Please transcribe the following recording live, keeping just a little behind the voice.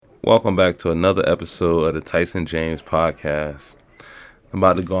Welcome back to another episode of the Tyson James podcast. I'm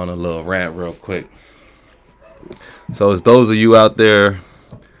about to go on a little rant real quick. So as those of you out there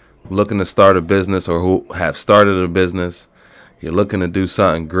looking to start a business or who have started a business, you're looking to do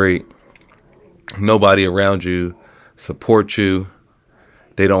something great, nobody around you supports you,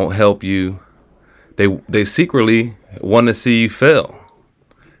 they don't help you, they secretly want to see you fail.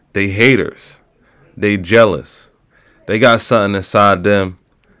 They haters, they jealous, they got something inside them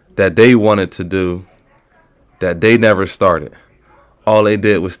that they wanted to do that they never started. All they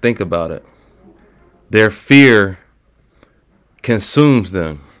did was think about it. Their fear consumes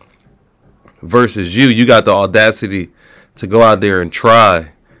them. Versus you got the audacity to go out there and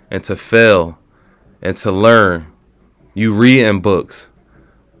try and to fail and to learn. You reading books.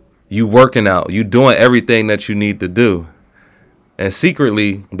 You working out. You doing everything that you need to do. And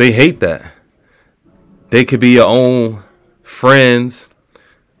secretly, they hate that. They could be your own friends,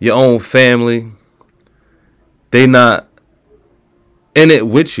 your own family. They not in it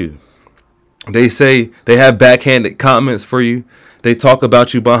with you. They say they have backhanded comments for you. They talk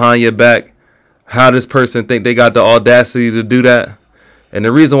about you behind your back. How this person think they got the audacity to do that. And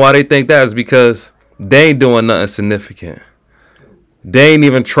the reason why they think that is because they ain't doing nothing significant. They ain't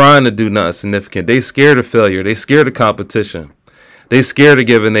even trying to do nothing significant. They scared of failure. They scared of competition. They scared of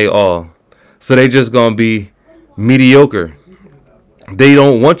giving they all. So they just gonna be mediocre. They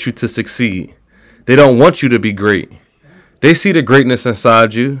don't want you to succeed. They don't want you to be great. They see the greatness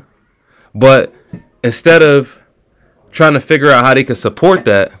inside you, but instead of trying to figure out how they can support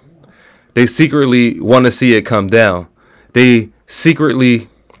that, they secretly want to see it come down. They secretly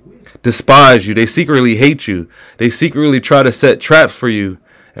despise you. They secretly hate you. They secretly try to set traps for you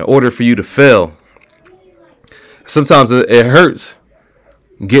in order for you to fail. Sometimes it hurts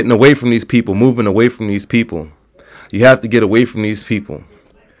getting away from these people, moving away from these people. You have to get away from these people.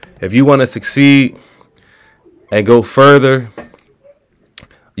 If you want to succeed and go further,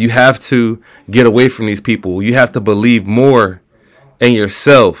 you have to get away from these people. You have to believe more in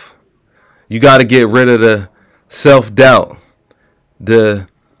yourself. You got to get rid of the self-doubt, the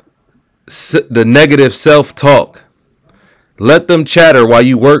negative self-talk. Let them chatter while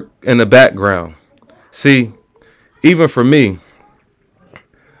you work in the background. See, even for me,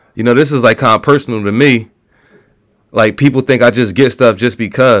 this is like kind of personal to me. Like, people think I just get stuff just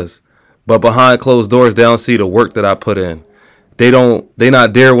because. But behind closed doors, they don't see the work that I put in. They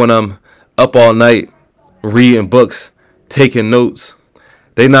not there when I'm up all night reading books, taking notes.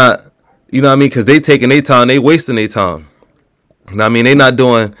 They not, because they taking their time, they wasting their time. They not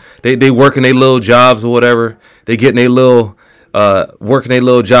doing, they working their little jobs or whatever. They getting their little, working their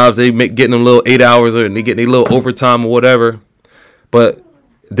little jobs. They getting them little 8 hours or they getting their little overtime or whatever. But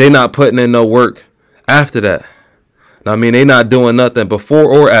they not putting in no work after that. They not doing nothing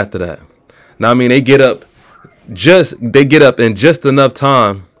before or after that. They get up in just enough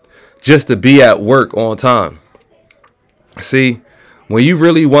time just to be at work on time. See, when you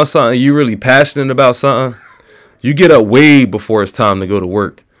really want something, you really passionate about something, you get up way before it's time to go to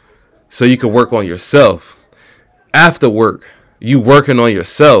work so you can work on yourself. After work, you working on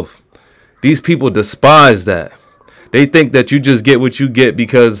yourself. These people despise that. They think that you just get what you get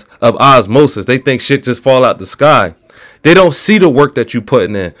because of osmosis. They think shit just fall out the sky. They don't see the work that you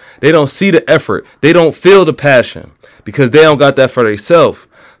putting in. They don't see the effort. They don't feel the passion because they don't got that for themselves.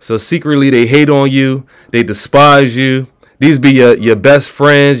 So secretly they hate on you. They despise you. These be your best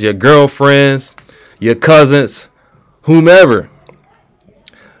friends, your girlfriends, your cousins, whomever.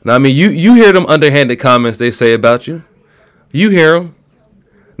 You hear them underhanded comments they say about you. You hear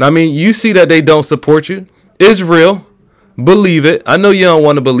them. You see that they don't support you. It's real. Believe it. I know you don't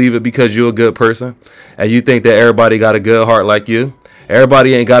want to believe it because you're a good person and you think that everybody got a good heart like you.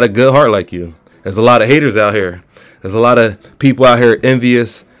 Everybody ain't got a good heart like you. There's a lot of haters out here. There's a lot of people out here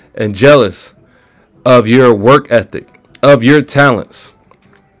envious and jealous of your work ethic, of your talents.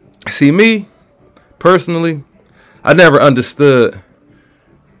 See, me, personally, I never understood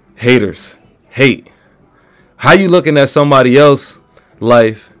haters. Hate. How you looking at somebody else's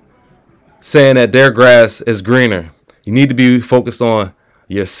life saying that their grass is greener? You need to be focused on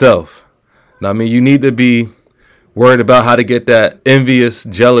yourself. You need to be worried about how to get that envious,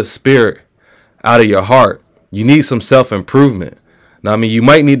 jealous spirit out of your heart. You need some self-improvement. You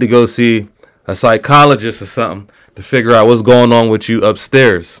might need to go see a psychologist or something to figure out what's going on with you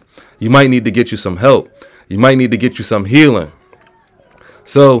upstairs. You might need to get you some help. You might need to get you some healing.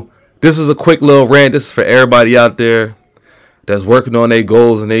 So this is a quick little rant. This is for everybody out there that's working on their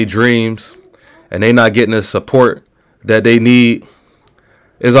goals and their dreams and they not getting the support that they need.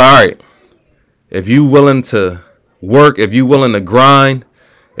 Is all right. If you willing to work, if you willing to grind,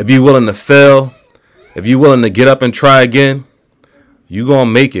 If you're willing to fail, if you're willing to get up and try again, you gonna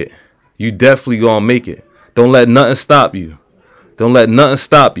make it. You definitely gonna make it. Don't let nothing stop you. Don't let nothing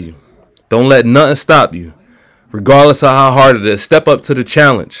stop you. Don't let nothing stop you. Regardless of how hard it is, step up to the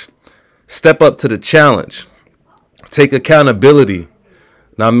challenge. Step up to the challenge. Take accountability.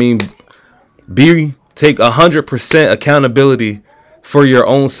 I mean, take 100% accountability for your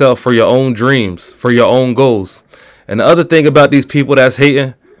own self, for your own dreams, for your own goals. And the other thing about these people that's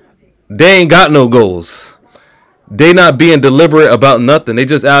hating, they ain't got no goals. They not being deliberate about nothing. They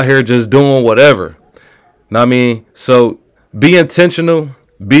just out here just doing whatever. I mean, so be intentional,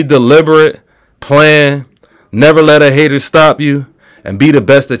 be deliberate, plan, never let a hater stop you, and be the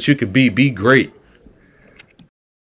best that you could be. Be great.